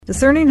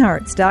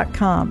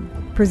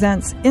DiscerningHearts.com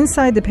presents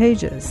Inside the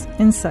Pages,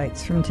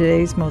 insights from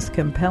today's most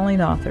compelling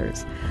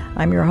authors.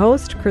 I'm your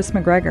host, Kris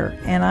McGregor,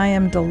 and I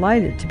am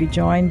delighted to be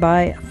joined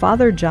by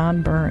Father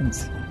John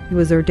Burns. He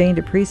was ordained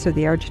a priest of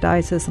the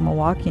Archdiocese of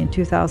Milwaukee in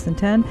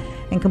 2010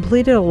 and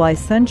completed a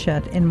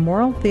licentiate in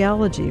moral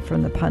theology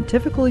from the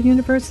Pontifical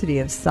University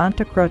of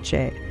Santa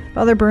Croce.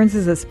 Father Burns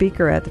is a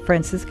speaker at the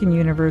Franciscan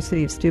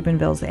University of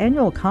Steubenville's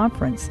annual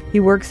conference. He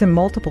works in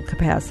multiple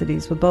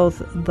capacities with both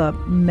the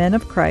Men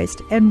of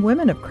Christ and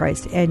Women of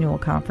Christ annual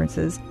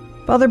conferences.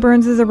 Father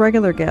Burns is a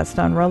regular guest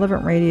on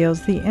Relevant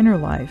Radio's The Inner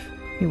Life.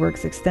 He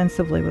works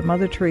extensively with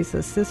Mother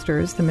Teresa's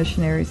sisters, the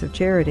Missionaries of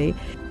Charity,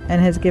 and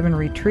has given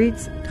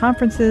retreats,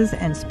 conferences,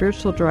 and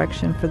spiritual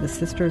direction for the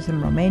sisters in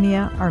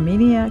Romania,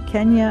 Armenia,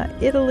 Kenya,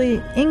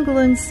 Italy,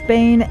 England,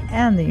 Spain,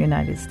 and the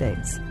United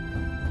States.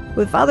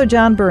 With Father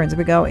John Burns,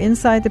 we go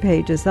inside the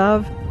pages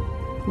of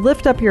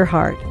Lift Up Your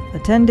Heart, a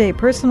 10-day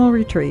personal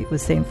retreat with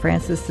St.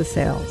 Francis de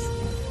Sales,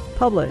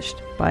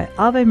 published by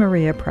Ave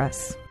Maria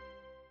Press.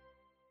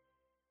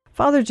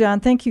 Father John,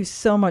 thank you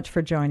so much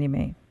for joining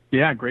me.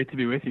 Yeah, great to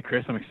be with you,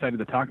 Kris. I'm excited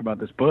to talk about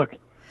this book.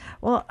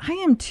 Well, I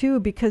am too,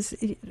 because,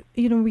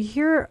 we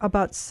hear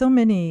about so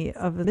many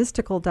of the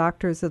mystical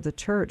doctors of the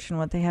church and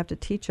what they have to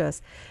teach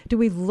us. Do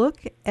we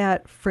look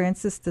at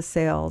Francis de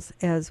Sales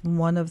as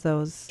one of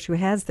those who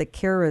has the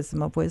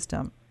charism of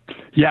wisdom?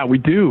 Yeah, we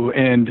do.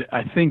 And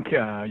I think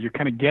you're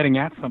kind of getting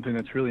at something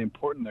that's really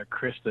important there,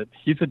 Kris, that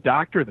he's a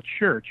doctor of the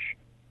church.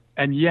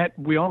 And yet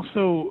we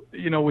also,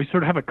 we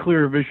sort of have a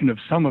clearer vision of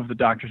some of the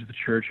doctors of the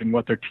church and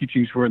what their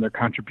teachings were and their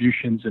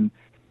contributions. And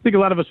I think a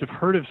lot of us have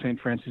heard of St.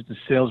 Francis de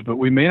Sales, but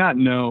we may not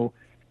know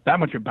that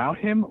much about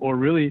him or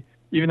really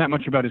even that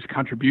much about his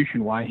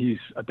contribution, why he's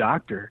a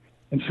doctor.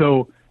 And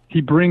so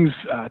he brings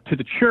to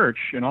the church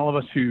and all of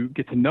us who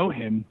get to know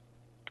him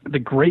the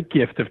great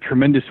gift of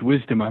tremendous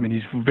wisdom. I mean,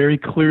 he's very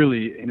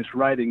clearly in his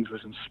writings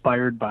was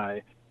inspired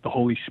by the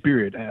Holy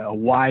Spirit, a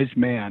wise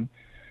man.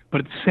 But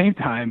at the same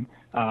time,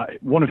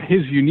 one of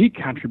his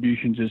unique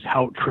contributions is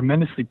how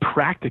tremendously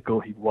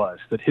practical he was,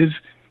 that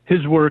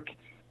his work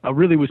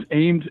really was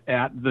aimed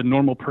at the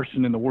normal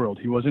person in the world.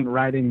 He wasn't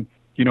writing,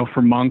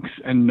 for monks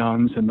and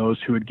nuns and those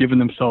who had given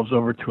themselves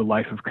over to a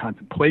life of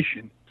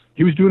contemplation.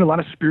 He was doing a lot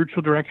of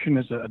spiritual direction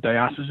as a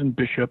diocesan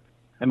bishop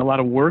and a lot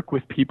of work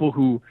with people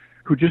who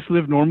just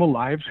lived normal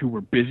lives, who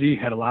were busy,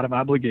 had a lot of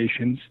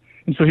obligations.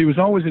 And so he was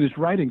always in his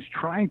writings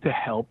trying to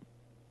help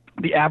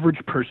the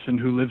average person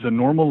who lives a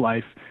normal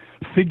life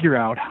figure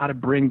out how to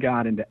bring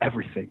God into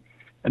everything.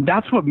 And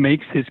that's what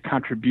makes his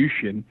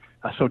contribution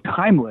so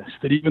timeless,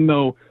 that even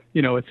though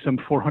it's some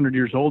 400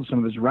 years old, some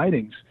of his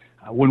writings,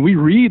 when we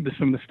read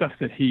some of the stuff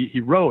that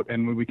he wrote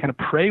and when we kind of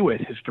pray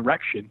with his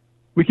direction,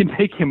 we can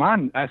take him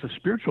on as a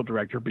spiritual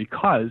director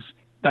because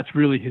that's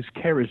really his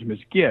charisma, his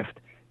gift,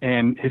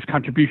 and his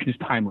contribution is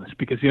timeless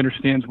because he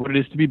understands what it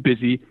is to be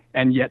busy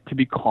and yet to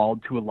be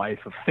called to a life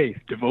of faith,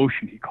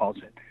 devotion, he calls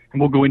it. And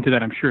we'll go into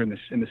that, I'm sure, in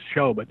this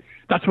show. But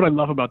that's what I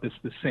love about this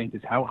saint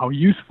is how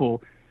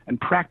useful and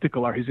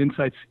practical are his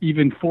insights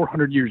even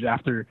 400 years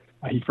after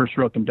he first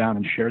wrote them down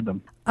and shared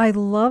them. I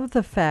love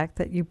the fact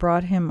that you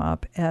brought him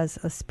up as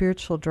a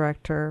spiritual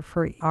director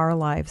for our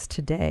lives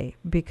today,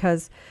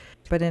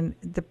 but in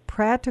the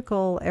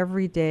practical,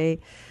 everyday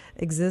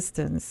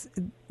existence,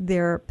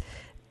 there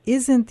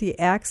isn't the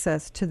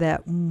access to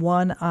that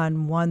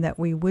one-on-one that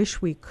we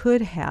wish we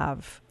could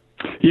have.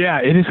 Yeah,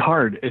 it is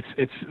hard.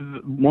 It's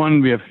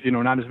one, we have,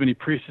 not as many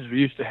priests as we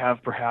used to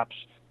have, perhaps.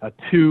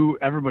 Two,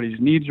 everybody's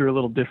needs are a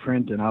little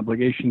different and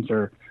obligations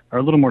are a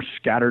little more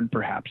scattered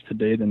perhaps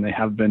today than they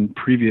have been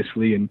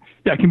previously. And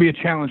yeah, it can be a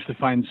challenge to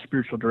find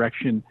spiritual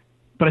direction.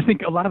 But I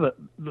think a lot of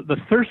the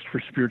thirst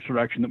for spiritual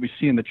direction that we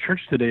see in the church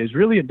today is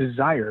really a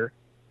desire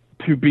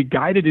to be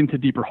guided into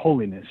deeper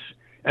holiness.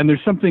 And there's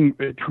something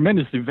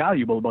tremendously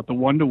valuable about the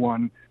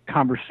one-to-one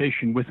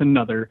conversation with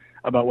another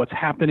about what's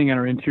happening in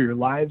our interior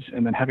lives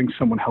and then having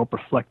someone help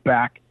reflect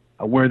back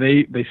where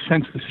they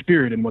sense the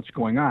Spirit and what's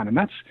going on. And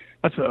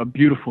that's a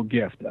beautiful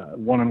gift,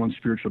 one-on-one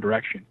spiritual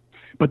direction.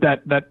 But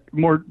that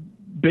more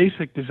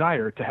basic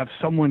desire to have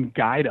someone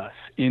guide us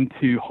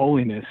into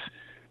holiness,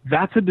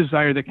 that's a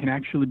desire that can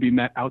actually be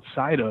met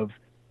outside of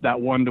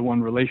that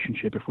one-to-one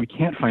relationship if we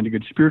can't find a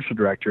good spiritual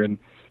director. And,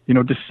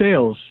 de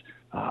Sales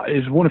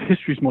is one of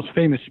history's most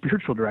famous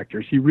spiritual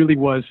directors. He really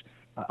was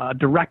a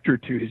director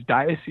to his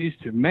diocese,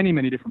 to many,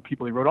 many different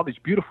people. He wrote all these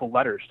beautiful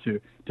letters to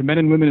men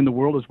and women in the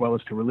world as well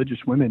as to religious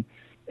women.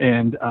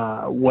 And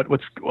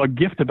what's a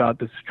gift about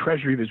this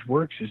treasury of his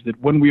works is that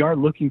when we are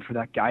looking for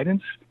that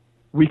guidance,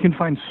 we can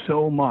find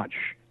so much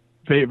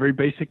very, very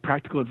basic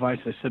practical advice,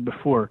 I said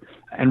before,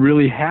 and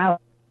really have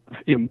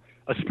him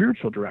a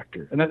spiritual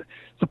director. And that's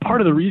a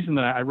part of the reason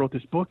that I wrote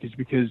this book is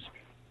because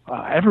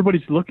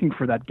everybody's looking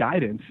for that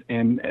guidance.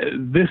 And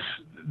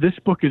this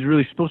book is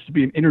really supposed to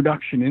be an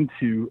introduction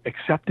into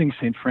accepting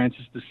St.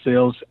 Francis de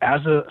Sales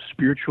as a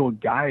spiritual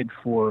guide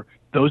for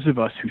those of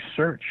us who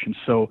search. And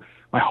so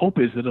my hope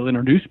is that it'll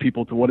introduce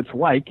people to what it's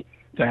like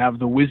to have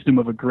the wisdom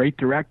of a great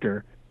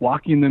director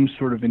walking them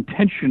sort of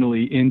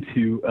intentionally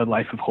into a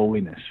life of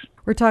holiness.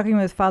 We're talking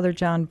with Father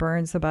John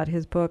Burns about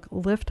his book,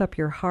 Lift Up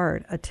Your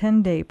Heart, a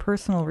 10-day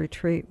personal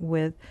retreat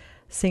with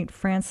St.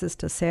 Francis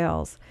de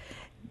Sales.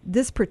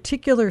 This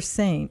particular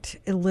saint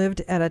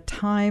lived at a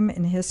time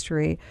in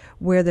history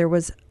where there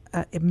was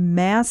a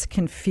mass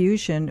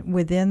confusion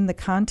within the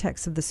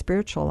context of the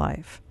spiritual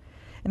life.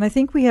 And I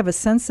think we have a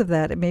sense of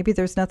that. Maybe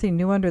there's nothing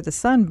new under the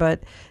sun,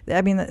 but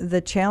I mean,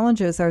 the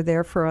challenges are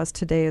there for us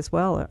today as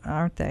well,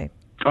 aren't they?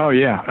 Oh,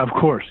 yeah, of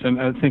course.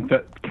 And I think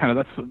that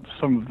that's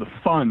some of the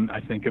fun, I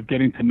think, of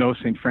getting to know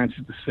St. Francis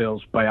de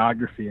Sales'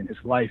 biography and his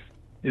life,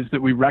 is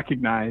that we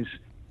recognize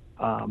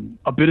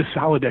a bit of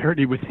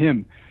solidarity with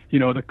him. You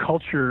know, the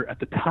culture at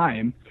the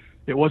time,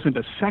 it wasn't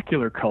a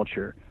secular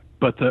culture,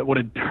 but what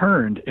had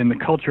turned in the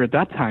culture at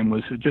that time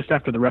was just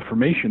after the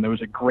Reformation, there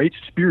was a great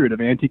spirit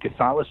of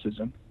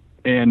anti-Catholicism,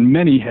 and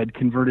many had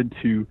converted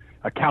to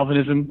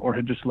Calvinism or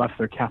had just left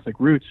their Catholic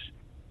roots.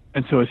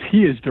 And so as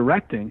he is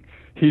directing,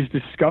 he's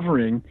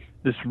discovering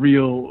this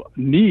real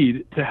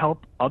need to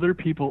help other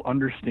people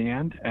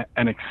understand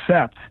and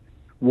accept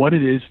what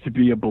it is to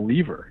be a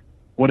believer,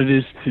 what it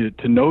is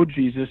to know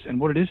Jesus, and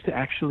what it is to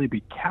actually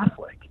be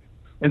Catholic.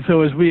 And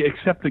so as we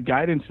accept the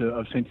guidance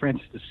of St.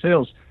 Francis de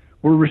Sales,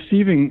 we're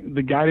receiving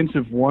the guidance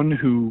of one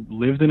who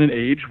lived in an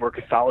age where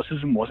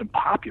Catholicism wasn't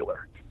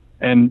popular.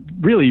 And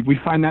really, we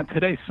find that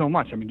today so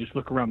much. I mean, just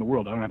look around the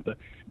world. I don't have to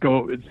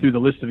go through the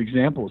list of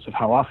examples of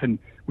how often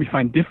we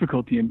find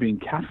difficulty in being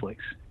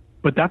Catholics.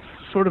 But that's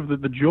sort of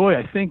the joy,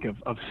 I think,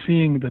 of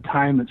seeing the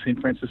time that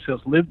St. Francis de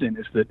Sales lived in,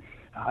 is that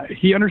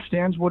he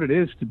understands what it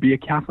is to be a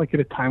Catholic at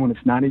a time when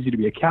it's not easy to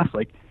be a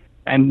Catholic,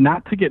 and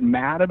not to get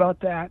mad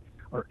about that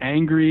or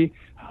angry,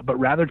 but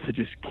rather to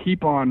just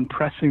keep on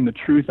pressing the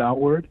truth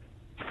outward,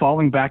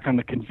 falling back on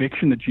the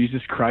conviction that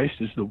Jesus Christ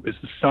is the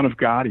Son of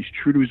God. He's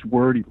true to his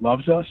word. He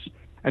loves us,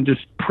 and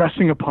just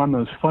pressing upon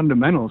those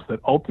fundamentals that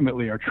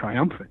ultimately are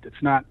triumphant.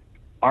 It's not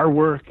our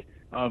work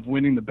of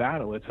winning the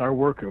battle. It's our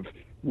work of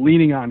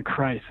leaning on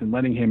Christ and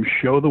letting him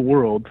show the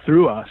world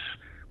through us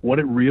what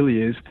it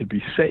really is to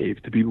be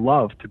saved, to be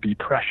loved, to be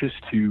precious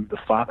to the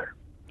Father.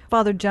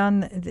 Father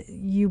John,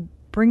 you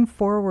bring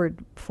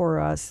forward for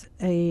us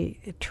a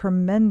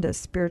tremendous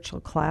spiritual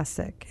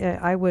classic.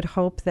 I would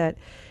hope that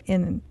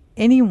in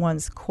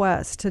anyone's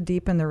quest to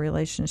deepen their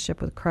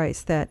relationship with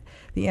Christ, that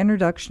the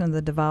introduction of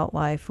the devout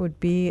life would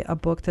be a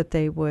book that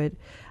they would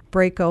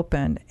break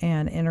open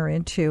and enter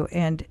into.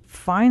 And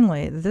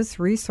finally, this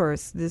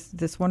resource,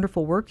 this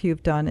wonderful work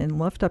you've done in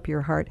Lift Up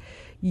Your Heart,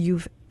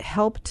 you've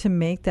helped to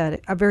make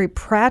that a very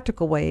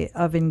practical way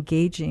of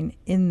engaging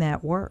in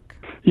that work.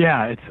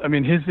 Yeah,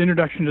 his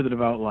introduction to the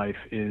devout life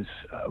is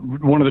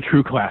one of the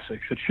true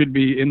classics. It should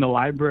be in the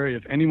library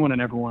of anyone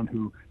and everyone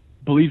who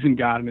believes in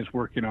God and is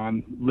working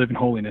on living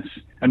holiness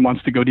and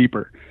wants to go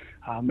deeper.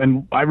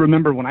 And I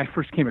remember when I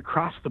first came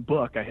across the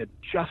book, I had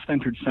just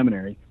entered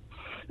seminary,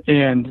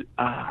 and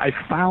I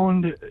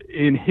found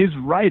in his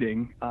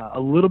writing a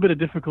little bit of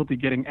difficulty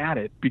getting at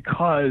it,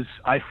 because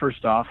I,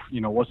 first off,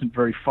 wasn't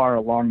very far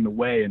along the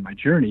way in my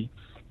journey.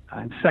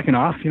 And second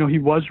off, he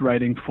was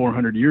writing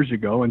 400 years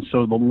ago, and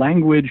so the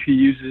language he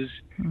uses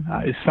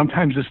is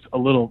sometimes just a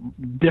little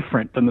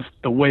different than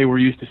the way we're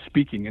used to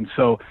speaking. And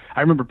so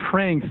I remember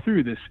praying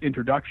through this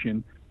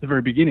introduction, the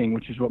very beginning,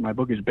 which is what my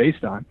book is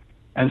based on,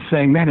 and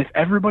saying, man, if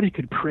everybody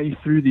could pray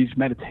through these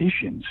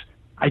meditations,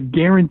 I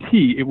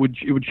guarantee it would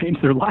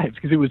change their lives,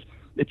 because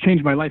it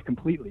changed my life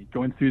completely,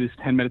 going through this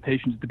 10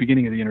 meditations at the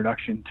beginning of the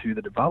introduction to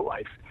the devout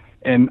life.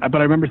 But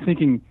I remember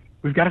thinking,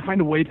 we've got to find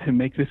a way to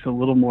make this a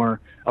little more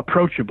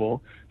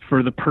approachable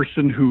for the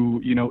person who,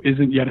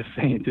 isn't yet a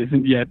saint,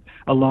 isn't yet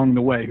along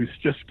the way, who's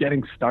just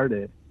getting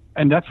started.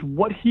 And that's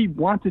what he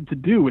wanted to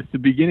do with the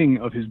beginning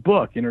of his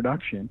book,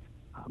 Introduction.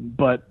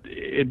 But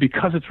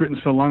because it's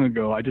written so long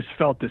ago, I just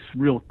felt this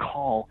real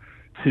call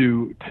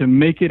to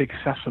make it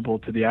accessible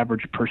to the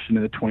average person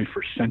in the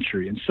 21st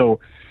century. And so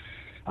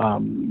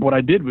what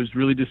I did was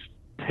really just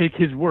take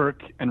his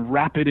work and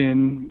wrap it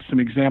in some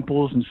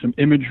examples and some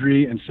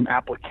imagery and some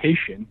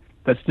application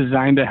that's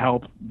designed to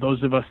help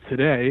those of us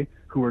today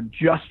who are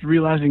just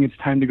realizing it's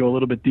time to go a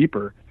little bit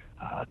deeper,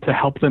 to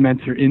help them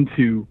enter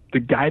into the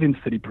guidance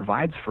that he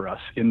provides for us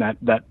in that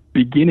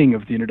beginning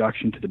of the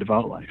introduction to the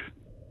devout life.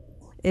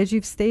 As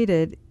you've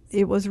stated,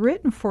 it was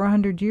written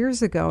 400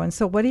 years ago, and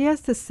so what he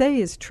has to say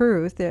is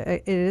truth.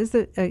 It is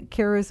a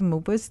charism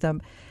of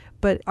wisdom,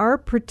 but our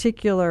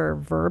particular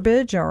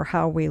verbiage or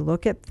how we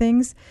look at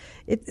things,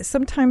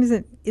 sometimes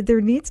there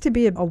needs to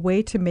be a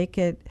way to make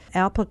it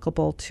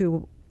applicable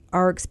to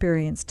our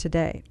experience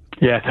today.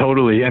 Yeah,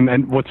 totally.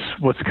 And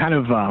what's kind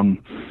of,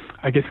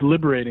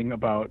 liberating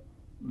about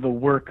the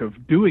work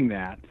of doing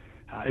that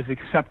is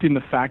accepting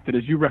the fact that,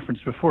 as you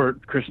referenced before,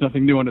 Kris,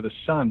 nothing new under the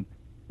sun.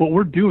 What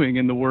we're doing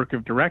in the work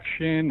of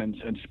direction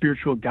and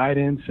spiritual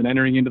guidance and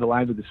entering into the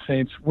lives of the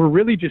saints, we're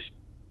really just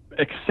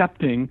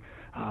accepting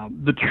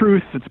the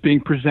truth that's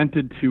being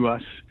presented to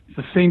us. It's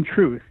the same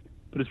truth,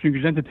 but it's being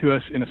presented to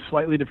us in a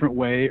slightly different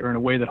way, or in a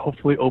way that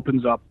hopefully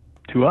opens up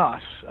to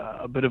us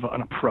a bit of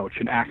an approach,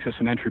 an access,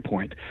 an entry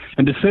point.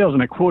 And DeSales,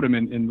 and I quote him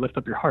in Lift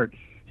Up Your Heart,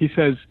 he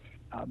says,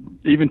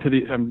 even to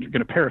the, I'm going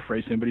to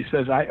paraphrase him, but he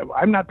says,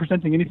 I'm not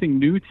presenting anything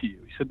new to you.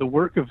 He said, the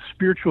work of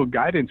spiritual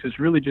guidance is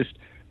really just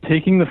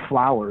taking the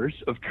flowers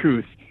of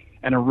truth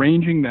and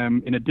arranging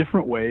them in a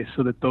different way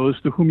so that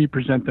those to whom you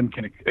present them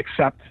can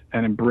accept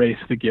and embrace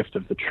the gift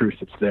of the truth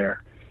that's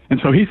there. And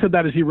so he said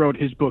that as he wrote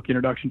his book,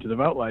 Introduction to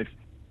Devout Life.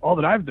 All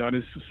that I've done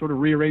is sort of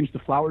rearrange the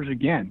flowers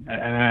again.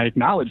 And I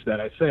acknowledge that.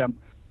 I say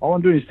all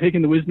I'm doing is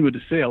taking the wisdom of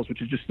DeSales,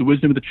 which is just the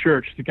wisdom of the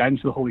church, the guidance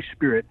of the Holy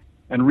Spirit,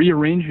 and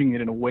rearranging it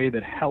in a way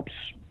that helps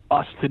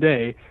us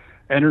today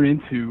enter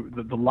into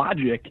the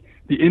logic,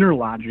 the inner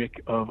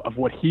logic of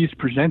what he's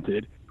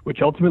presented,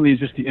 which ultimately is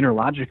just the inner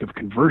logic of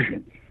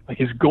conversion. Like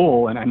his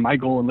goal, and my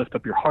goal in Lift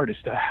Up Your Heart, is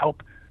to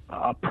help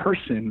a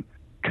person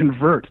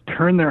convert,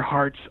 turn their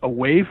hearts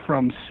away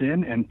from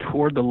sin and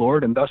toward the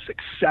Lord, and thus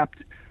accept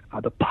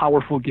the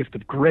powerful gift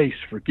of grace,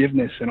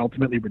 forgiveness, and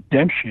ultimately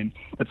redemption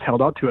that's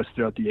held out to us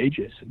throughout the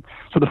ages. And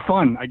so the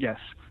fun, I guess,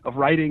 of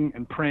writing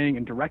and praying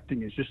and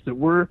directing is just that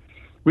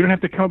we don't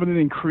have to come up with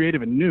anything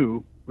creative and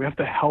new. We have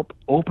to help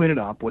open it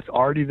up, what's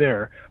already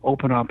there,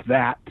 open up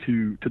that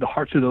to the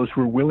hearts of those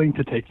who are willing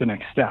to take the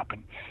next step.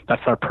 And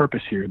that's our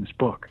purpose here in this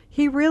book.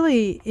 He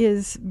really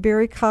is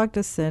very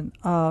cognizant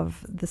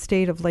of the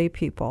state of lay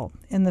people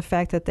and the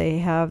fact that they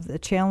have the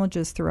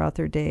challenges throughout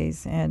their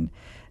days and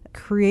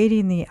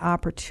creating the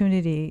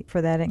opportunity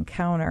for that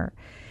encounter.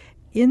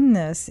 In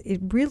this, it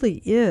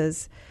really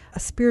is a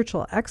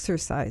spiritual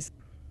exercise.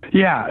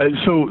 Yeah,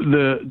 so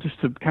just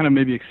to kind of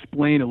maybe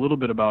explain a little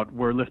bit about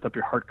where Lift Up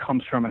Your Heart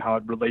comes from and how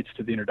it relates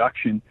to the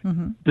introduction.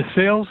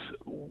 DeSales,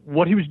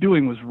 what he was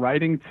doing was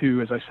writing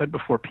to, as I said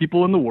before,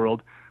 people in the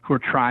world who are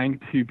trying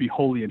to be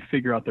holy and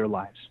figure out their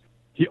lives.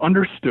 He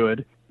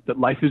understood that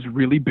life is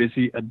really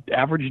busy. An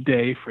average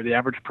day for the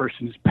average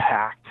person is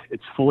packed.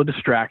 It's full of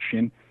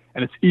distraction,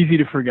 and it's easy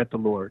to forget the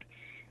Lord.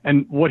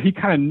 And what he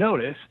kind of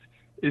noticed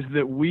is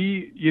that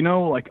we,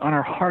 like on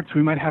our hearts,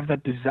 we might have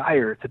that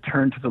desire to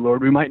turn to the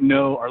Lord. We might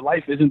know our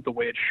life isn't the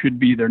way it should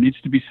be. There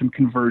needs to be some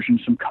conversion,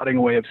 some cutting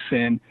away of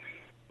sin.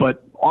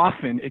 But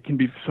often it can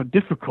be so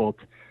difficult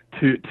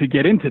to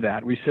get into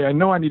that. We say, I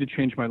know I need to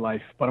change my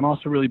life, but I'm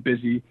also really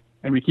busy.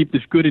 And we keep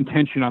this good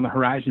intention on the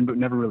horizon, but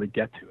never really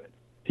get to it.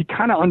 He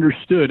kind of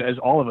understood, as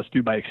all of us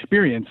do by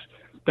experience,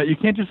 that you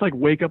can't just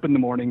wake up in the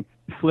morning,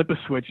 flip a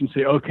switch and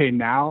say, okay,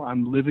 now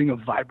I'm living a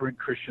vibrant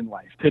Christian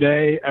life.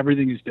 Today,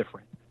 everything is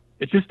different.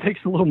 It just takes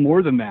a little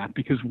more than that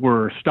because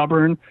we're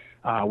stubborn,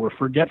 we're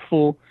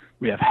forgetful,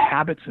 we have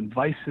habits and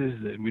vices,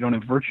 and we don't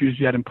have virtues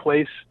yet in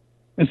place.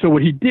 And so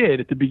what he did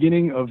at the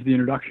beginning of the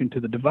introduction to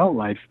the devout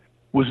life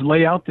was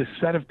lay out this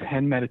set of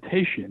 10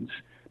 meditations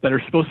that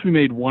are supposed to be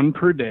made one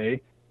per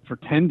day for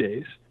 10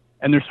 days.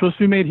 And they're supposed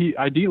to be made,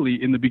 ideally,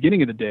 in the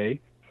beginning of the day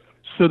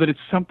so that it's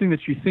something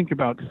that you think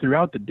about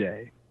throughout the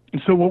day.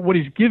 And so what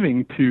he's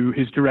giving to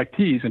his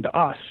directees and to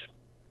us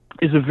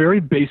is a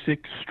very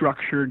basic,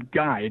 structured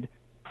guide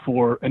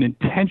for an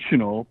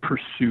intentional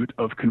pursuit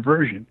of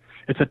conversion.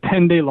 It's a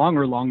 10-day long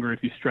or longer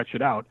if you stretch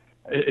it out.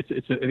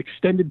 It's an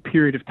extended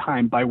period of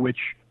time by which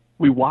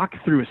we walk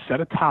through a set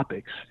of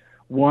topics,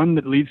 one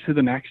that leads to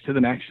the next, to the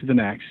next, to the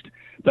next,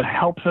 that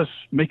helps us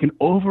make an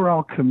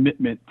overall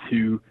commitment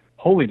to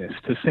holiness,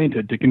 to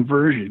sainthood, to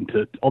conversion,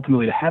 to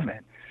ultimately to heaven.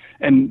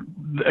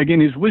 And again,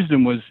 his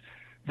wisdom was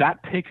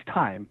that takes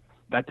time.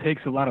 That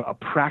takes a lot of a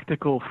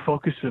practical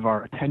focus of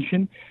our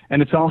attention.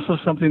 And it's also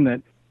something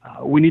that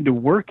we need to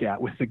work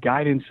at with the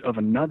guidance of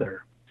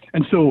another.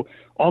 And so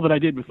all that I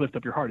did with Lift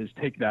Up Your Heart is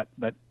take that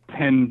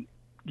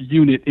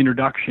 10-unit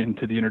introduction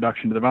to the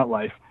devout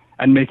life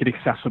and make it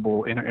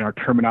accessible in our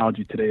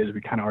terminology today, as we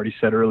kind of already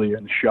said earlier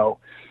in the show.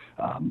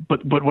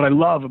 But what I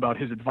love about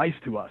his advice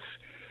to us,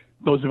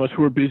 those of us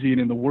who are busy and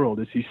in the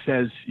world, is he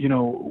says,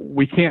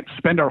 we can't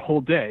spend our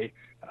whole day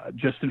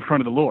just in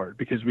front of the Lord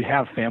because we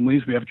have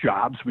families, we have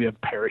jobs, we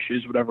have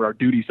parishes, whatever our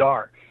duties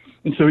are.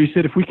 And so he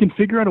said, if we can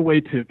figure out a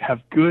way to have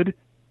good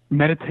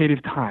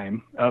meditative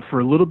time for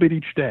a little bit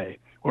each day,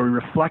 where we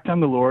reflect on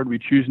the Lord, we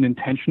choose an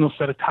intentional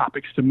set of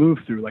topics to move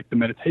through, like the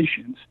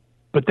meditations.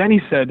 But then he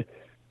said,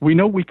 we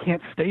know we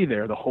can't stay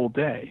there the whole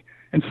day.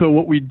 And so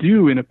what we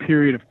do in a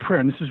period of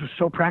prayer, and this is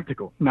so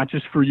practical, not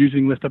just for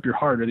using Lift Up Your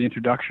Heart or the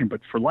introduction,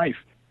 but for life.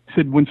 He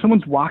said, when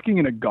someone's walking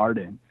in a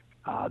garden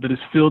that is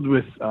filled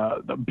with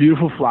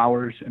beautiful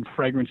flowers and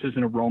fragrances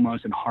and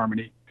aromas and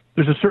harmony,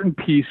 there's a certain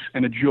peace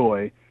and a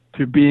joy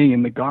to being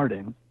in the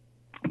garden.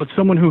 But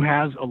someone who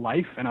has a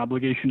life and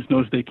obligations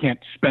knows they can't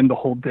spend the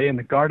whole day in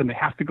the garden. They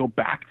have to go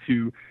back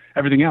to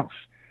everything else.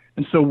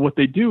 And so what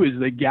they do is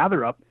they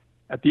gather up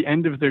at the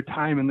end of their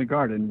time in the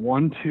garden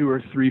 1, 2,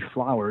 or 3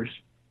 flowers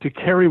to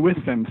carry with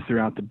them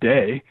throughout the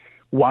day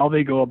while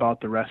they go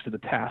about the rest of the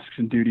tasks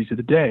and duties of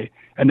the day.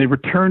 And they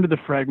return to the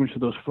fragrance of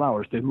those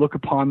flowers. They look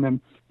upon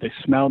them, they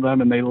smell them,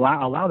 and they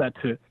allow that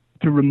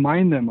to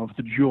remind them of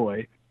the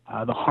joy,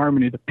 the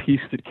harmony, the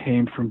peace that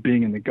came from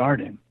being in the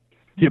garden.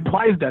 He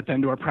applies that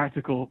then to our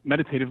practical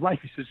meditative life.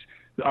 He says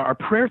our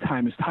prayer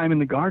time is time in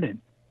the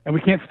garden, and we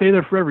can't stay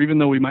there forever, even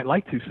though we might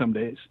like to some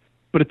days.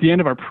 But at the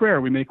end of our prayer,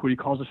 we make what he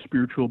calls a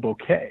spiritual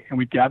bouquet, and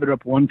we gather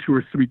up 1, 2,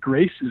 or 3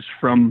 graces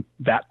from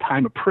that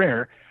time of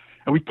prayer,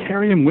 and we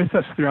carry them with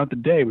us throughout the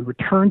day. We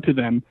return to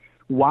them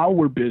while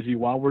we're busy,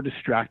 while we're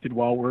distracted,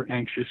 while we're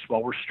anxious,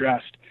 while we're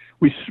stressed.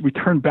 We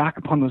turn back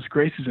upon those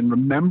graces and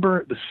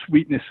remember the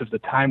sweetness of the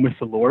time with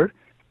the Lord.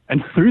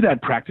 And through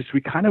that practice,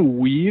 we kind of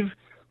weave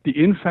the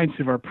insights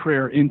of our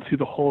prayer into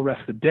the whole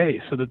rest of the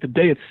day, so that the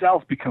day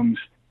itself becomes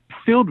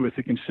filled with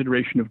the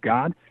consideration of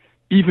God,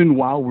 even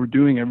while we're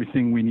doing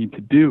everything we need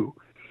to do.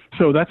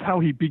 So that's how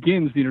he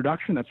begins the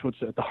introduction. That's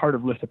what's at the heart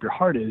of Lift Up Your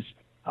Heart is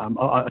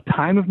a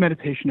time of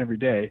meditation every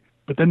day,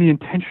 but then the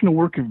intentional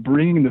work of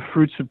bringing the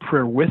fruits of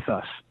prayer with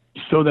us,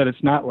 so that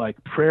it's not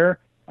like prayer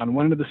on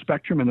one end of the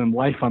spectrum and then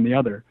life on the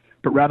other,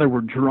 but rather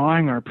we're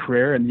drawing our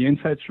prayer and the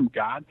insights from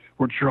God,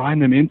 we're drawing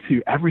them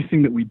into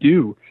everything that we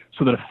do,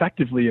 so that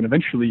effectively and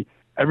eventually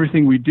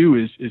everything we do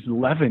is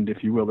leavened,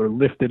 if you will, or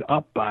lifted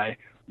up by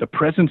the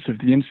presence of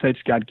the insights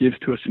God gives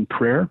to us in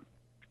prayer,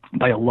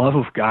 by a love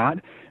of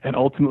God, and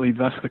ultimately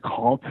thus the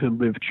call to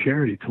live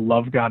charity, to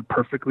love God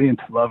perfectly and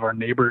to love our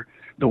neighbor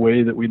the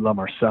way that we love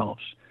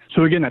ourselves.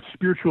 So again, that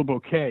spiritual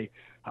bouquet,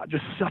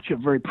 just such a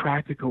very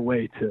practical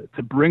way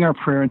to bring our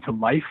prayer into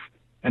life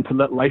and to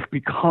let life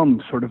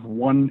become sort of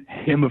one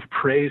hymn of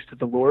praise to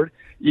the Lord,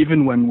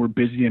 even when we're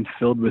busy and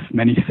filled with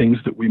many things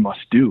that we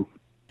must do.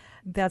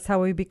 That's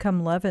how we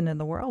become leaven in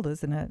the world,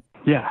 isn't it?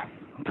 Yeah,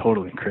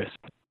 totally, Kris.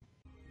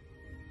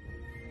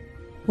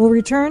 We'll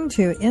return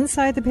to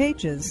Inside the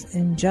Pages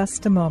in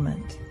just a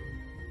moment.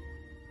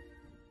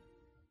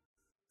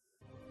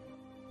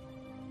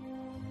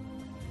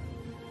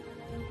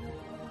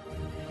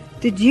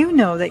 Did you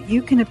know that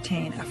you can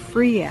obtain a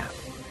free app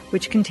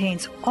which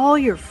contains all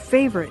your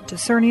favorite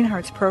Discerning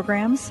Hearts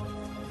programs?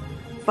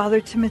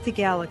 Father Timothy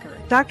Gallagher,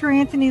 Dr.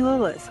 Anthony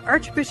Lillis,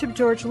 Archbishop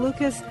George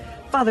Lucas,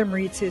 Father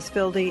Mauritius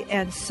Fildi,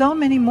 and so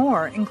many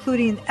more,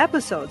 including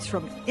episodes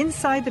from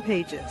Inside the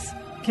Pages,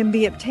 can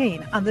be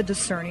obtained on the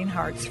Discerning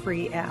Hearts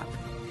free app.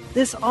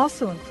 This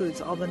also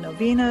includes all the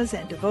novenas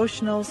and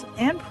devotionals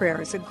and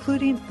prayers,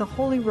 including the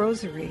Holy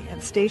Rosary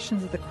and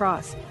Stations of the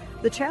Cross,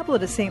 the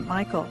Chaplet of St.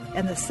 Michael,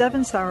 and the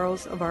 7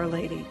 Sorrows of Our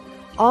Lady,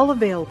 all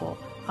available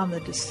on the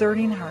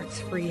Discerning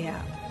Hearts free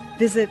app.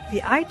 Visit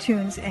the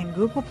iTunes and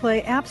Google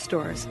Play app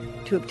stores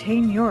to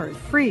obtain your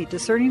free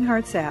Discerning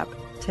Hearts app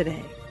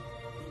today.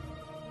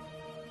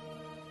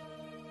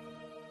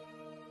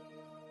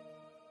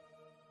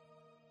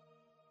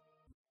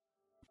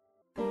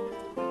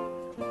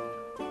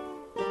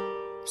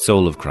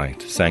 Soul of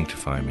Christ,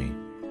 sanctify me.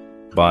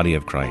 Body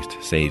of Christ,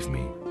 save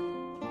me.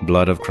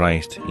 Blood of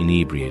Christ,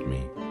 inebriate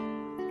me.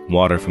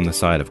 Water from the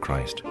side of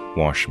Christ,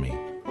 wash me.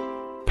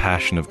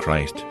 Passion of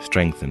Christ,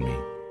 strengthen me.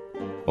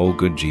 O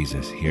good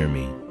Jesus, hear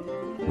me.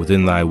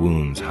 Within thy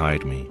wounds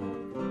hide me.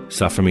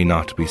 Suffer me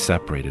not to be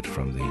separated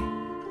from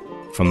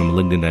thee. From the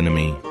malignant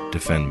enemy,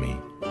 defend me.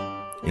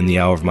 In the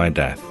hour of my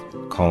death,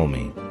 call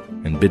me,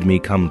 and bid me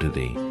come to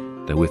thee,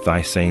 that with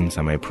thy saints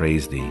I may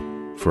praise thee,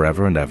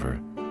 forever and ever.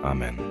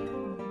 Amen.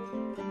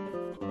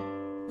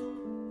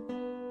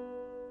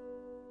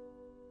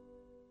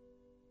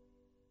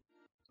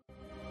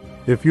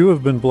 If you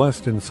have been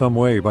blessed in some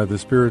way by the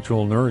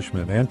spiritual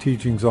nourishment and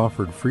teachings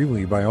offered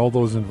freely by all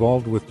those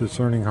involved with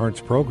Discerning Hearts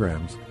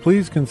programs,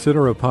 please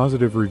consider a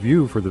positive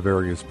review for the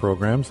various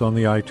programs on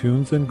the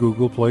iTunes and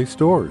Google Play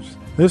stores.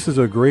 This is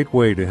a great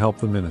way to help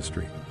the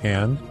ministry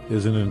and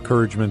is an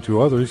encouragement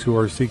to others who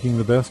are seeking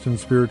the best in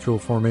spiritual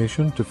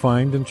formation to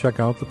find and check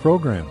out the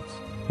programs.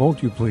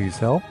 Won't you please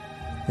help?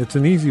 It's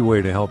an easy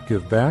way to help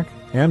give back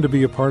and to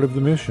be a part of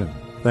the mission.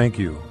 Thank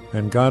you,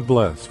 and God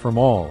bless from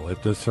all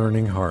at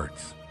Discerning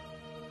Hearts.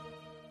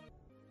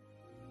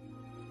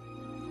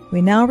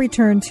 We now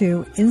return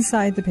to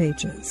Inside the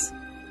Pages.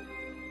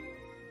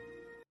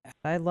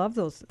 I love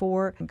those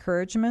 4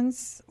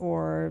 encouragements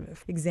or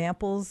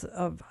examples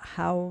of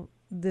how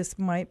this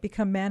might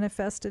become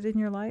manifested in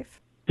your life.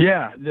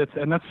 Yeah,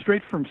 that's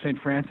straight from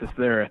St. Francis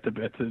there it's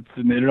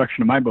in the introduction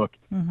to my book.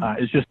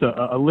 Mm-hmm. It's just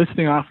a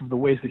listing off of the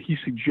ways that he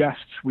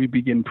suggests we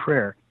begin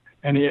prayer.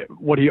 And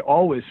what he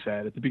always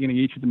said at the beginning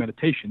of each of the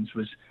meditations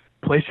was,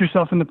 place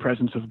yourself in the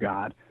presence of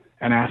God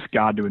and ask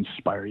God to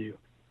inspire you.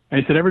 And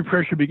he said every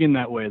prayer should begin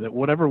that way, that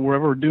wherever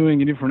we're doing,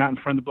 even if we're not in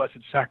front of the Blessed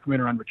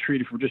Sacrament or on retreat,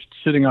 if we're just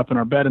sitting up in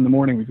our bed in the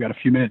morning, we've got a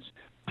few minutes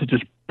to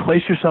just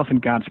place yourself in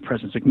God's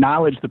presence,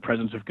 acknowledge the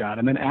presence of God,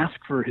 and then ask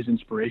for his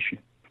inspiration.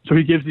 So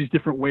he gives these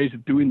different ways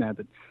of doing that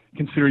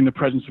considering the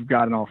presence of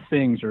God in all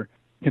things, or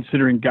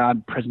considering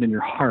God present in your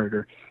heart,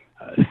 or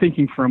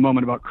thinking for a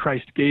moment about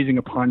Christ gazing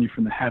upon you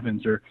from the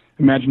heavens, or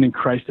imagining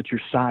Christ at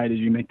your side as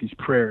you make these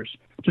prayers.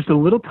 Just a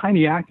little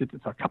tiny act, it's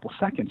a couple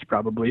seconds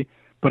probably,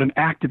 but an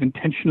act of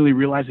intentionally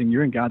realizing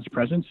you're in God's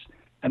presence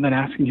and then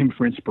asking him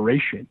for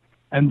inspiration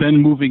and then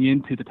moving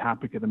into the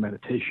topic of the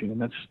meditation.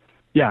 And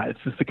it's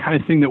just the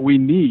kind of thing that we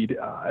need,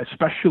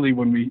 especially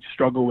when we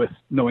struggle with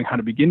knowing how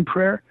to begin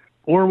prayer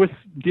or with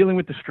dealing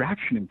with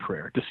distraction in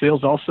prayer.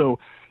 DeSales also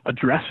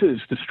addresses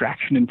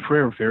distraction in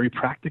prayer very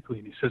practically.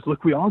 And he says,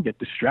 look, we all get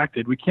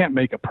distracted. We can't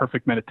make a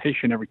perfect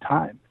meditation every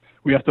time.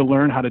 We have to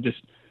learn how to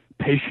just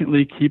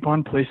patiently keep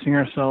on placing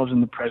ourselves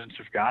in the presence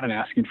of God and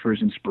asking for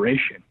his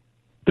inspiration.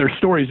 There are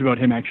stories about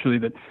him, actually,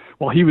 that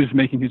while he was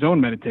making his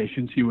own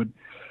meditations, he would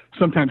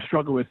sometimes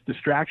struggle with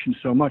distraction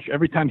so much.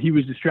 Every time he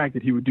was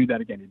distracted, he would do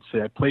that again. He'd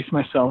say, I place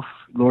myself,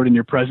 Lord, in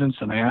your presence,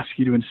 and I ask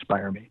you to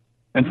inspire me.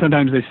 And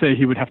sometimes they say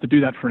he would have to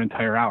do that for an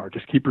entire hour,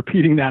 just keep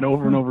repeating that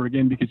over and over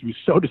again because he was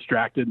so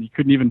distracted and he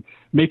couldn't even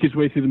make his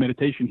way through the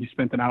meditation. He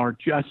spent an hour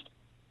just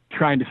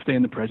trying to stay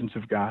in the presence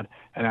of God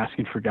and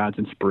asking for God's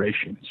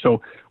inspiration.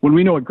 So when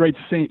we know a great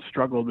saint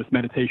struggled with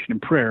meditation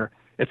and prayer,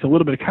 it's a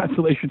little bit of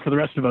consolation for the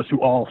rest of us who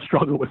all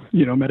struggle with,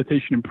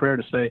 meditation and prayer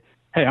to say,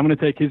 hey, I'm going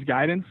to take his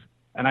guidance.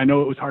 And I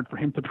know it was hard for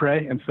him to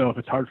pray. And so if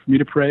it's hard for me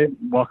to pray,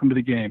 welcome to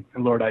the game.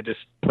 And Lord, I just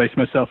place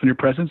myself in your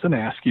presence and I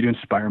ask you to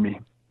inspire me.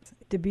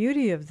 The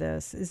beauty of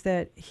this is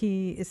that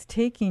he is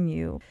taking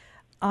you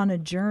on a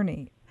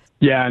journey.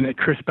 Yeah, and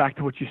Kris, back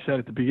to what you said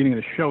at the beginning of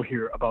the show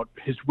here about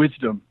his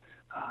wisdom.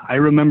 I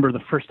remember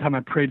the first time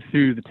I prayed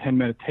through the 10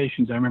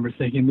 meditations, I remember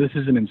thinking this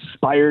is an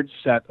inspired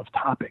set of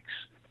topics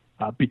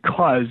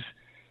because,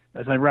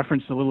 as I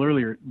referenced a little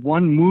earlier,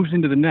 one moves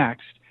into the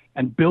next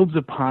and builds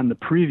upon the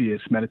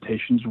previous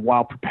meditations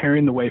while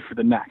preparing the way for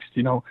the next.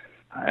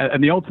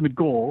 And the ultimate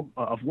goal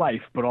of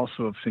life, but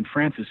also of St.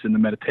 Francis in the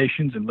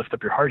meditations and Lift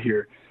Up Your Heart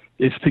here,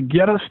 is to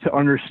get us to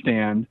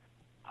understand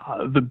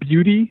the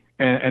beauty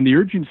and the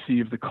urgency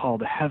of the call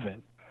to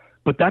heaven.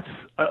 But that's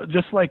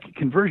just like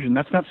conversion.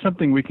 That's not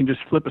something we can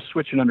just flip a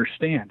switch and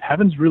understand.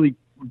 Heaven's really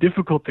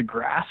difficult to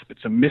grasp.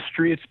 It's a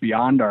mystery. It's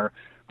beyond our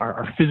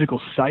physical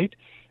sight.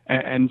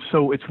 And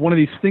so it's one of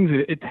these things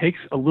that it takes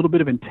a little bit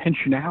of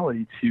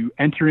intentionality to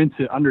enter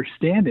into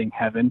understanding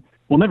heaven.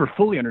 We'll never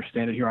fully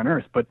understand it here on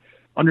earth, but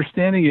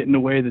understanding it in a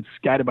way that's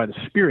guided by the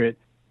Spirit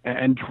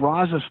and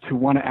draws us to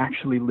want to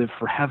actually live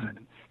for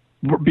heaven.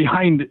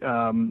 Behind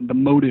the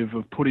motive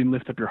of putting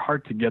Lift Up Your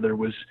Heart together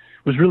was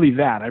really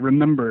that. I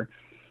remember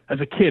as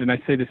a kid, and I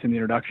say this in the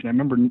introduction, I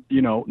remember,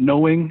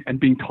 knowing and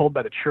being told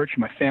by the church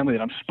and my family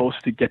that I'm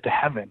supposed to get to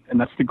heaven, and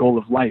that's the goal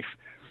of life.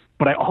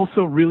 But I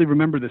also really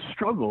remember the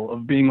struggle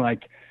of being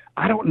like,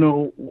 I don't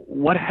know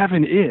what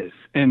heaven is,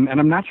 and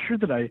I'm not sure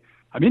that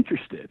I'm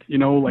interested.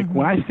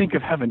 When I think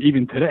of heaven,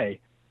 even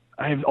today,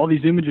 I have all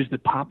these images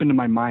that pop into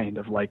my mind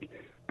of like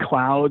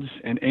clouds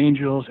and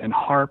angels and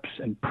harps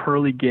and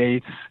pearly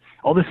gates,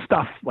 all this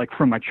stuff like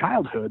from my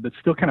childhood that's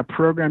still kind of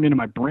programmed into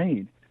my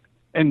brain.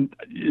 And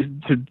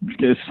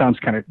it sounds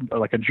kind of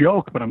like a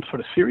joke, but I'm sort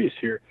of serious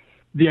here.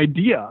 The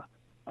idea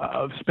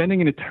of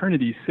spending an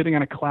eternity sitting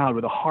on a cloud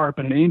with a harp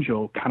and an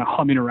angel kind of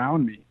humming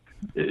around me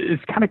is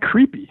kind of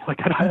creepy. Like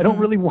I don't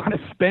really want to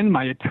spend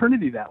my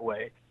eternity that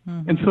way.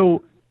 And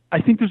so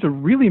I think there's a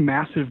really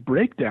massive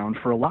breakdown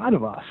for a lot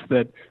of us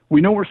that we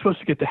know we're supposed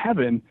to get to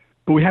heaven,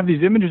 but we have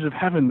these images of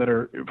heaven that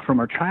are from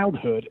our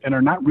childhood and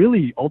are not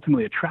really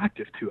ultimately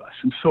attractive to us.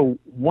 And so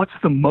what's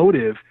the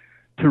motive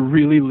to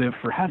really live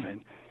for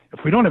heaven?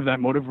 If we don't have that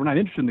motive, we're not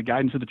interested in the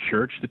guidance of the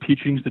church, the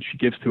teachings that she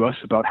gives to us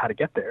about how to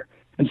get there.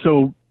 And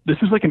so this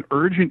is like an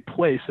urgent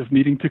place of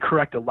needing to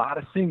correct a lot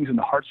of things in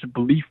the hearts of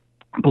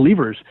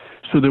believers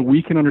so that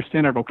we can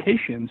understand our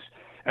vocations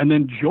and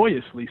then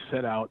joyously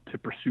set out to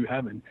pursue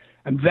heaven.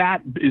 And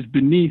that is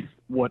beneath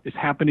what is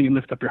happening in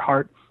Lift Up Your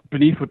Heart,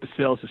 beneath what the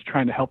sales is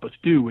trying to help us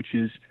do, which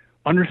is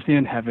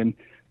understand heaven,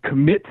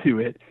 commit to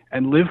it,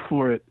 and live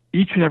for it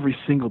each and every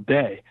single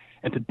day.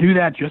 And to do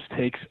that just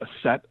takes a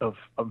set of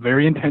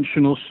very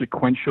intentional,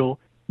 sequential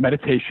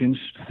meditations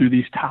through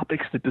these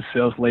topics that the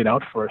sales laid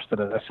out for us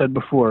that, as I said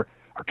before,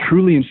 are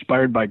truly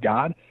inspired by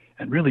God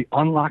and really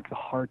unlock the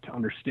heart to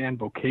understand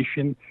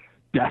vocation,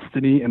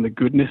 destiny, and the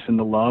goodness and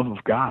the love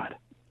of God.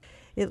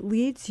 It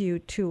leads you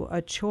to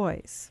a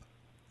choice.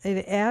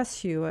 It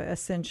asks you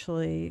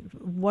essentially,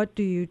 what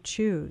do you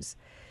choose?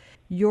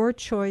 Your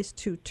choice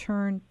to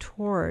turn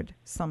toward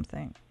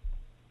something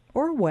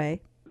or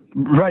away.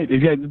 Right.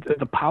 Yeah,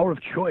 the power of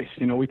choice.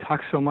 We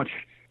talk so much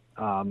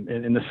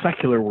in the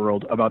secular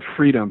world about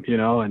freedom,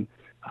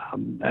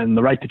 and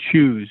the right to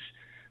choose.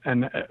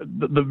 And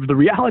the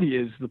reality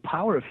is the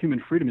power of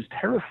human freedom is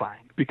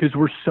terrifying because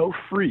we're so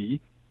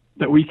free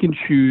that we can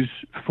choose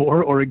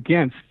for or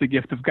against the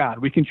gift of God.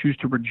 We can choose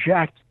to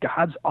reject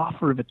God's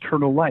offer of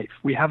eternal life.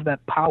 We have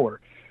that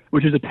power,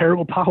 which is a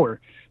terrible power,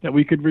 that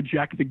we could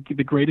reject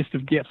the greatest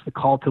of gifts, the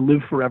call to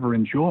live forever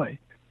in joy.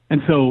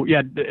 And so,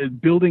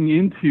 building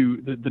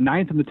into the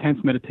 9th and the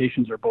 10th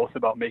meditations are both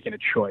about making a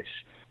choice.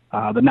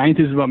 The 9th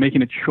is about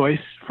making a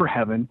choice for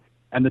heaven,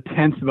 and the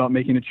 10th is about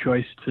making a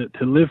choice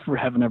to live for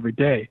heaven every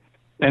day.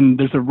 And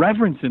there's a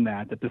reverence in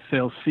that the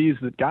sale sees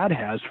that God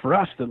has for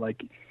us, that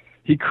like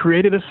he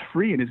created us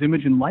free in his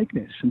image and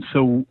likeness. And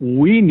so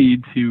we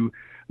need to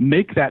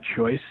make that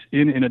choice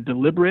in a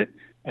deliberate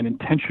and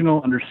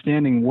intentional,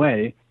 understanding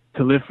way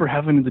to live for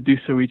heaven and to do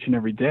so each and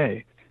every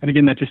day. And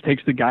again, that just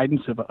takes the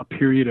guidance of a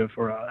period of,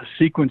 or a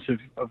sequence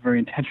of very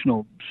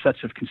intentional sets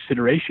of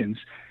considerations.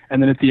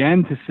 And then at the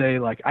end to say,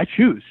 like, I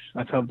choose.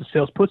 That's how the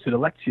sales puts it,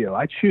 electio.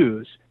 I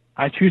choose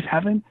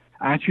heaven.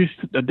 I choose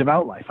a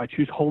devout life. I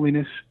choose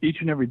holiness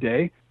each and every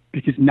day,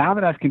 because now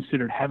that I've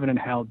considered heaven and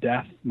hell,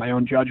 death, my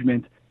own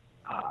judgment,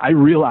 I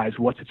realize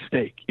what's at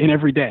stake in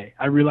every day.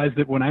 I realize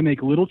that when I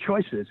make little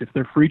choices, if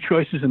they're free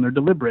choices and they're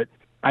deliberate,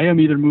 I am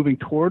either moving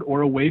toward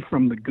or away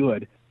from the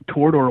good,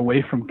 toward or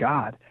away from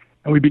God.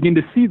 And we begin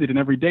to see that in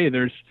every day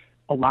there's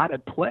a lot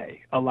at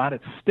play, a lot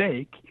at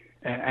stake,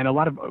 and a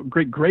lot of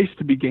great grace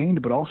to be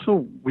gained, but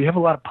also we have a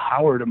lot of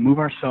power to move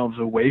ourselves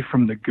away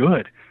from the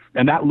good.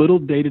 And that little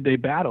day-to-day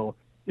battle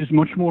is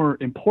much more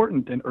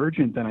important and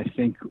urgent than I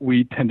think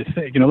we tend to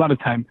think. A lot of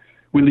time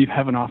we leave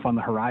heaven off on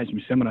the horizon.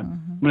 We say,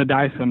 I'm gonna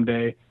die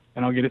someday,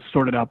 and I'll get it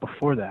sorted out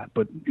before that.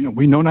 But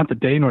we know not the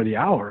day nor the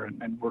hour,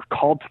 and we're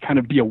called to kind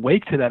of be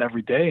awake to that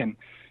every day and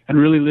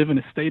really live in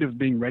a state of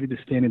being ready to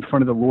stand in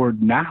front of the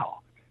Lord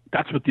now.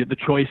 That's what the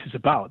choice is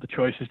about. The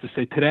choice is to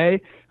say,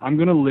 today I'm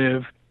going to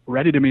live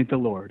ready to meet the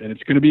Lord, and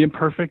it's going to be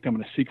imperfect. I'm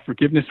going to seek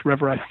forgiveness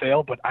wherever I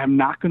fail, but I'm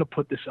not going to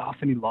put this off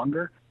any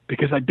longer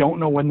because I don't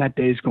know when that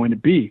day is going to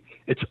be.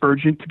 It's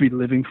urgent to be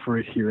living for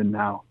it here and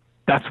now.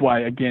 That's why,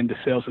 again,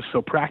 DeSales is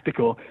so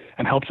practical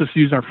and helps us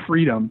use our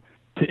freedom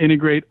to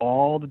integrate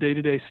all the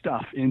day-to-day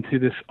stuff into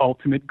this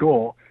ultimate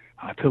goal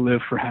to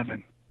live for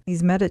heaven.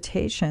 These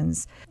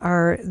meditations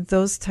are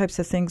those types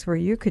of things where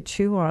you could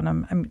chew on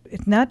them,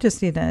 not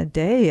just in a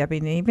day.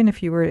 Even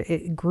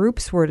if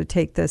groups were to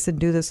take this and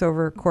do this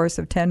over a course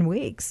of 10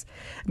 weeks.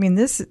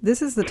 This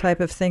is the type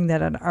of thing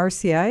that an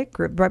RCI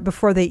group, right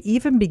before they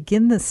even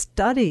begin the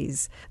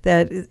studies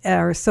that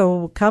are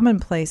so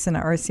commonplace in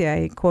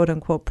RCI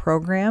quote-unquote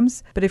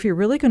programs. But if you're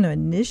really going to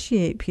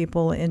initiate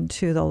people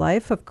into the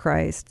life of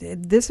Christ,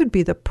 this would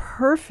be the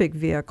perfect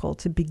vehicle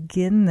to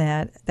begin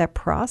that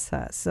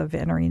process of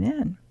entering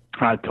in.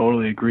 I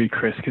totally agree,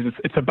 Kris, because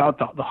it's about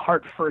the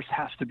heart first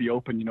has to be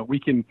open. We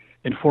can,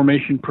 in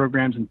formation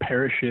programs and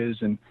parishes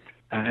and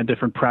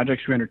different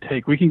projects we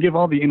undertake, we can give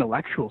all the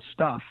intellectual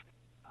stuff,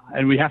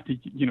 and we have to,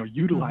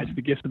 utilize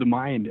the gifts of the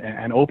mind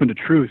and open to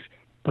truth.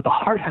 But the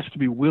heart has to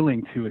be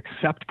willing to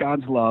accept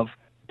God's love,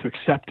 to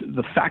accept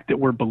the fact that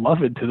we're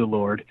beloved to the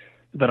Lord,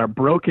 that our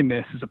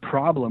brokenness is a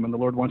problem and the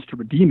Lord wants to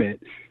redeem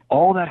it.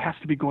 All that has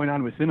to be going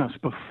on within us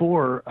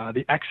before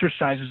the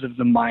exercises of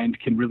the mind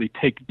can really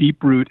take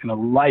deep root in a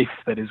life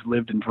that is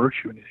lived in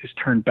virtue and is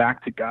turned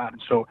back to God.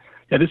 And so,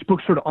 this book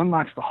sort of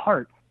unlocks the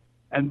heart,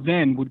 and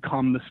then would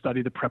come the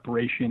study, the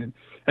preparation. And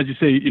as you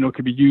say, it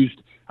could be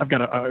used. I've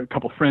got a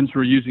couple of friends who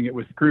are using it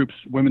with groups,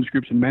 women's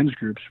groups and men's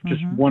groups,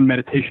 just one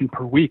meditation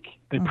per week.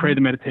 They pray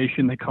the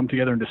meditation, they come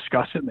together and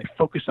discuss it, and they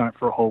focus on it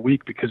for a whole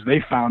week because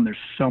they found there's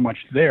so much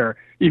there.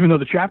 Even though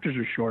the chapters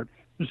are short,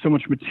 there's so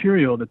much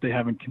material that they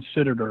haven't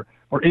considered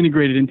or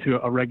integrated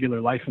into a regular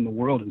life in the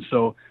world. And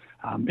so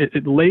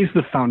it lays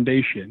the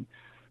foundation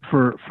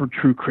for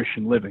true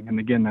Christian living. And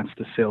again, that's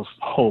DeSales'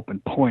 hope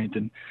and point.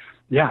 And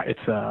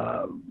it's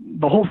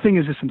the whole thing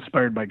is just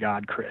inspired by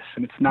God, Kris,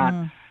 and it's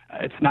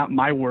not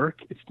my work.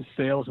 It's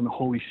DeSales and the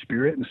Holy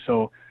Spirit, and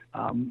so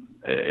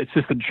it's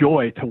just a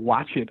joy to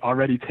watch it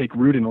already take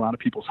root in a lot of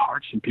people's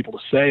hearts and people to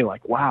say,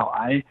 like, wow,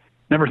 I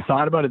never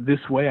thought about it this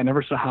way. I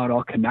never saw how it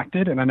all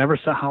connected, and I never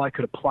saw how I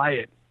could apply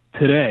it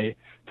today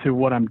to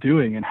what I'm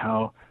doing and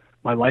how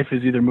my life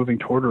is either moving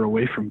toward or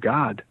away from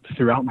God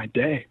throughout my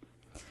day.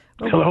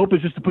 So the hope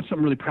is just to put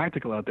something really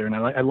practical out there, and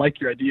I like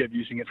your idea of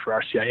using it for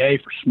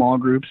RCIA, for small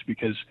groups,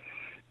 because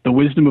the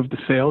wisdom of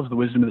DeSales, the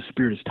wisdom of the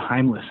Spirit is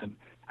timeless, and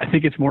I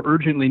think it's more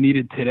urgently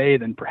needed today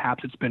than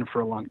perhaps it's been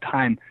for a long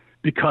time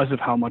because of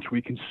how much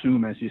we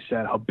consume, as you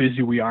said, how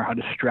busy we are, how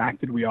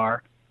distracted we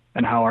are,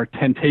 and how our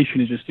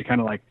temptation is just to kind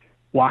of like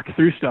walk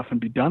through stuff and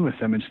be done with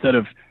them instead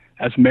of,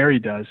 as Mary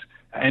does,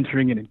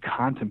 entering in and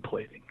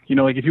contemplating.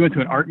 Like if you went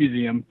to an art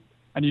museum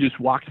and you just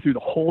walked through the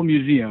whole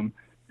museum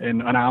in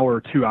an hour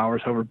or 2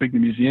 hours, however big the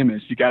museum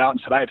is, you got out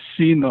and said, I have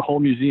seen the whole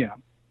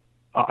museum.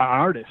 An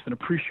artist, an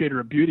appreciator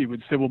of beauty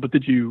would say, well, but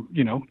did you,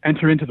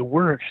 enter into the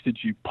works? Did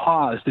you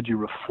pause? Did you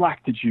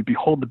reflect? Did you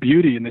behold the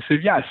beauty? And they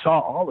said, yeah, I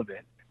saw all of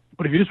it.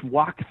 But if you just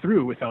walk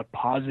through without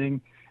pausing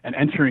and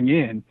entering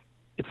in,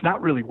 it's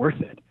not really worth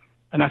it.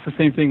 And that's the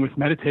same thing with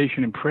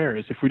meditation and prayer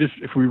is if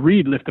we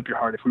read Lift Up Your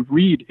Heart, if we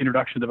read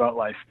Introduction to Devout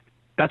Life,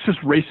 that's just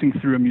racing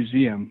through a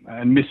museum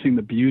and missing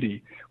the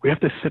beauty. We have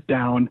to sit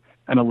down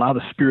and allow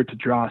the Spirit to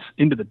draw us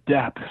into the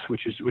depths,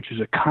 which is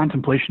a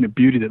contemplation of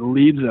beauty that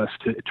leads us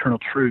to eternal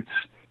truths.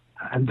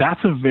 And that's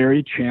a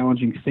very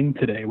challenging thing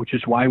today, which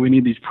is why we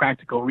need these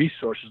practical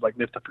resources like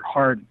Lift Up Your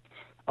Heart,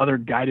 other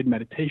guided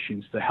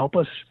meditations to help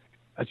us,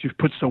 as you've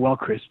put so well,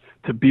 Kris,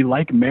 to be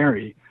like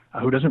Mary,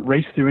 who doesn't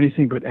race through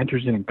anything but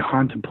enters in and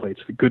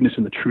contemplates the goodness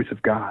and the truth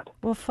of God.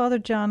 Well, Father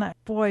John,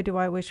 boy, do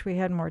I wish we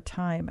had more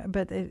time.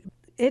 But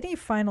any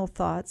final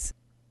thoughts?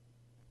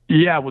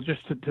 Yeah, well,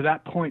 just to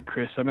that point,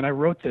 Kris, I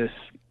wrote this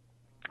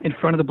in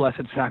front of the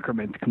Blessed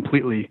Sacrament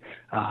completely.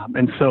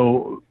 And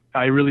so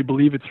I really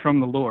believe it's from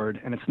the Lord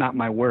and it's not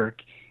my work.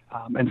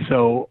 And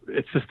so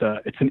it's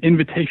an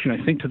invitation,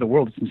 I think, to the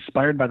world. It's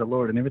inspired by the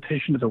Lord, an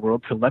invitation to the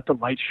world to let the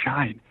light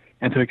shine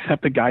and to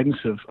accept the guidance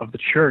of the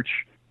church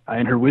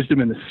and her wisdom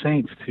and the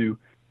saints to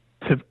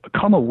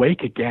come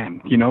awake again,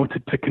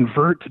 to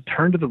convert, to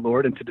turn to the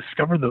Lord and to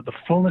discover the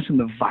fullness and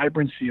the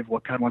vibrancy of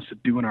what God wants to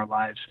do in our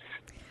lives.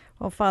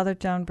 Well, Father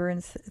John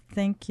Burns,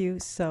 thank you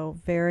so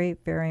very,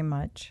 very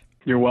much.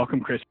 You're welcome,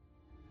 Kris.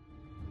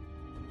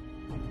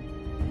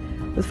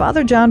 With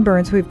Father John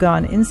Burns, we've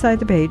gone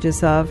inside the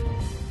pages of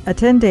A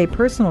 10-Day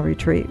Personal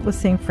Retreat with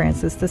St.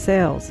 Francis de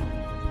Sales.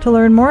 To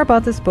learn more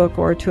about this book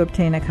or to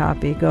obtain a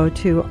copy, go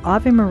to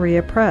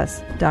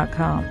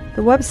AveMariaPress.com,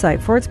 the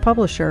website for its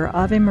publisher,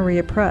 Ave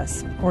Maria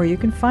Press, or you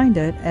can find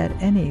it at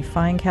any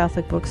fine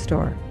Catholic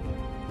bookstore.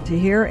 To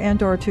hear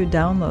and or to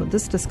download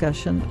this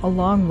discussion,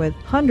 along with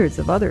hundreds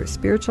of other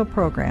spiritual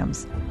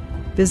programs,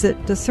 visit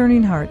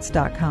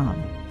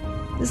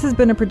DiscerningHearts.com. This has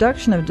been a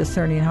production of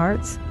Discerning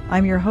Hearts.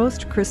 I'm your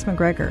host, Kris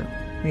McGregor.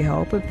 We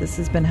hope, if this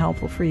has been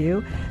helpful for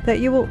you, that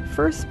you will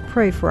first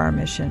pray for our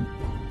mission.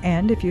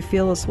 And if you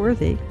feel us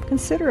worthy,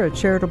 consider a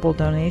charitable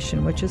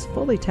donation, which is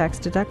fully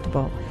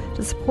tax-deductible,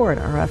 to support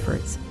our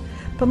efforts.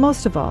 But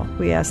most of all,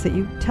 we ask that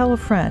you tell a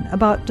friend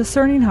about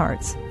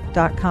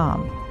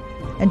DiscerningHearts.com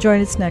and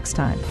join us next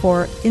time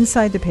for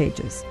Inside the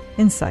Pages,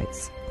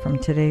 insights from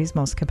today's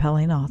most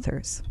compelling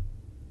authors.